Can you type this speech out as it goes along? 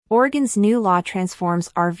Oregon's new law transforms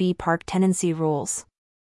RV park tenancy rules.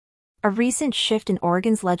 A recent shift in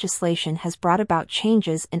Oregon's legislation has brought about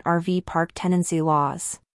changes in RV park tenancy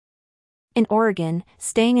laws. In Oregon,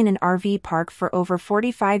 staying in an RV park for over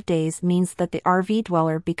 45 days means that the RV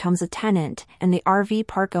dweller becomes a tenant and the RV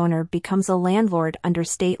park owner becomes a landlord under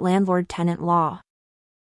state landlord-tenant law.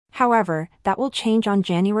 However, that will change on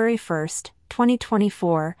January 1,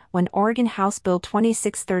 2024, when Oregon House Bill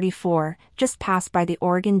 2634, just passed by the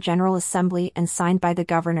Oregon General Assembly and signed by the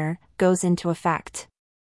governor, goes into effect.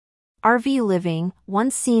 RV living,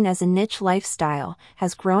 once seen as a niche lifestyle,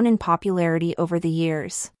 has grown in popularity over the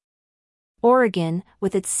years. Oregon,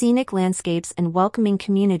 with its scenic landscapes and welcoming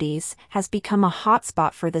communities, has become a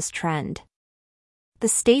hotspot for this trend. The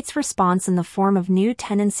state's response in the form of new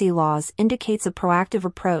tenancy laws indicates a proactive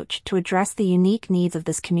approach to address the unique needs of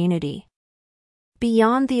this community.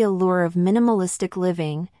 Beyond the allure of minimalistic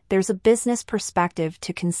living, there's a business perspective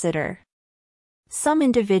to consider. Some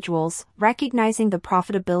individuals, recognizing the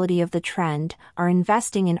profitability of the trend, are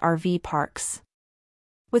investing in RV parks.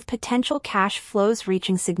 With potential cash flows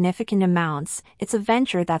reaching significant amounts, it's a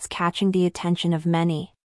venture that's catching the attention of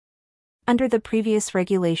many. Under the previous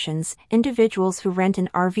regulations, individuals who rent an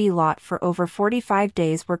RV lot for over 45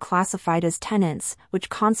 days were classified as tenants, which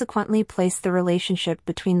consequently placed the relationship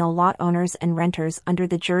between the lot owners and renters under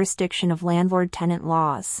the jurisdiction of landlord-tenant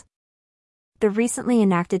laws. The recently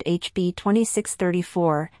enacted HB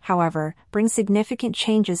 2634, however, brings significant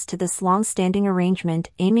changes to this long-standing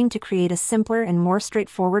arrangement, aiming to create a simpler and more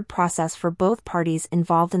straightforward process for both parties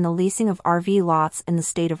involved in the leasing of RV lots in the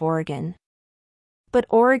state of Oregon. But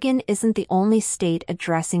Oregon isn't the only state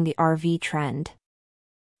addressing the RV trend.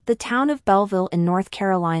 The town of Belleville in North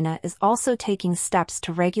Carolina is also taking steps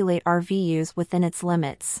to regulate RV use within its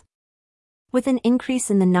limits. With an increase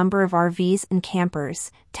in the number of RVs and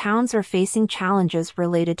campers, towns are facing challenges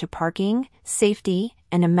related to parking, safety,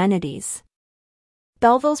 and amenities.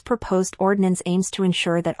 Belleville's proposed ordinance aims to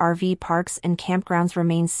ensure that RV parks and campgrounds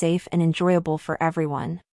remain safe and enjoyable for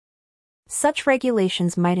everyone. Such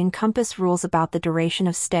regulations might encompass rules about the duration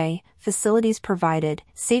of stay, facilities provided,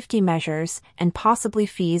 safety measures, and possibly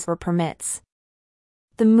fees or permits.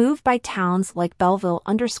 The move by towns like Belleville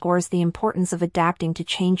underscores the importance of adapting to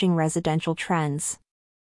changing residential trends.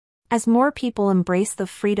 As more people embrace the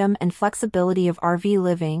freedom and flexibility of RV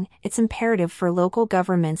living, it's imperative for local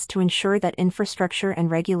governments to ensure that infrastructure and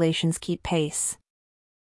regulations keep pace.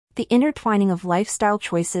 The intertwining of lifestyle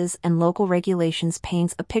choices and local regulations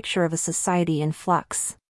paints a picture of a society in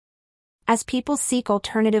flux. As people seek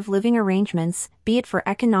alternative living arrangements, be it for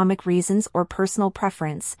economic reasons or personal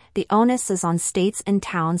preference, the onus is on states and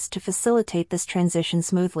towns to facilitate this transition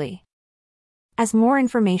smoothly. As more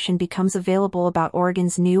information becomes available about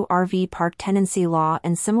Oregon's new RV park tenancy law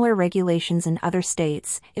and similar regulations in other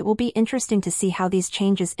states, it will be interesting to see how these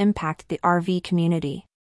changes impact the RV community.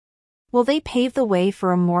 Will they pave the way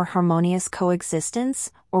for a more harmonious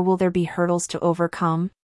coexistence, or will there be hurdles to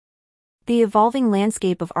overcome? The evolving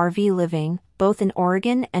landscape of RV living, both in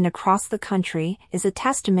Oregon and across the country, is a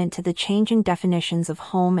testament to the changing definitions of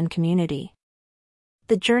home and community.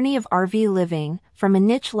 The journey of RV living, from a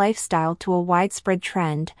niche lifestyle to a widespread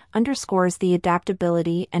trend, underscores the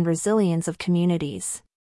adaptability and resilience of communities.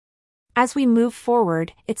 As we move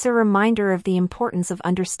forward, it's a reminder of the importance of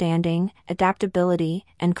understanding, adaptability,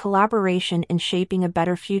 and collaboration in shaping a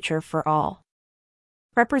better future for all.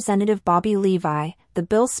 Representative Bobby Levi, the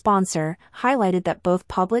bill's sponsor, highlighted that both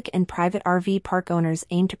public and private RV park owners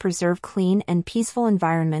aim to preserve clean and peaceful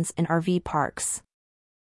environments in RV parks.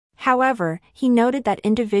 However, he noted that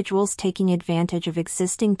individuals taking advantage of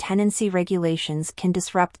existing tenancy regulations can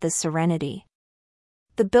disrupt this serenity.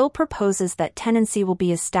 The bill proposes that tenancy will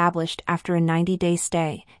be established after a 90-day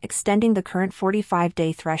stay, extending the current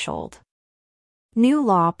 45-day threshold. New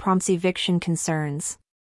law prompts eviction concerns.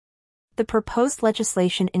 The proposed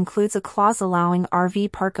legislation includes a clause allowing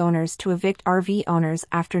RV park owners to evict RV owners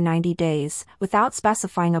after 90 days, without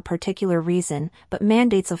specifying a particular reason, but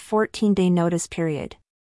mandates a 14-day notice period.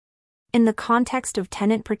 In the context of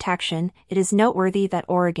tenant protection, it is noteworthy that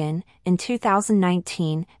Oregon, in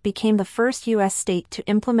 2019, became the first U.S. state to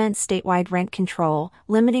implement statewide rent control,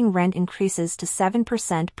 limiting rent increases to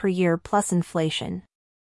 7% per year plus inflation.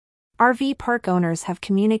 RV park owners have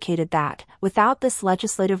communicated that, without this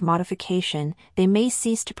legislative modification, they may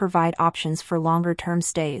cease to provide options for longer-term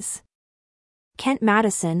stays. Kent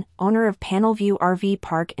Madison, owner of Panelview RV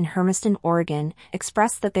Park in Hermiston, Oregon,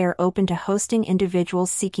 expressed that they are open to hosting individuals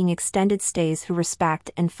seeking extended stays who respect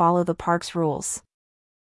and follow the park's rules.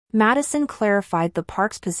 Madison clarified the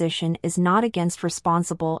park's position is not against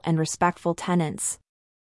responsible and respectful tenants.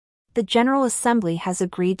 The General Assembly has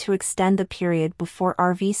agreed to extend the period before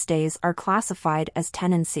RV stays are classified as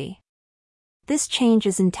tenancy. This change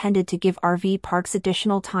is intended to give RV parks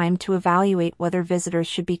additional time to evaluate whether visitors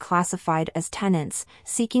should be classified as tenants,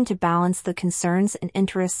 seeking to balance the concerns and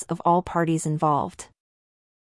interests of all parties involved.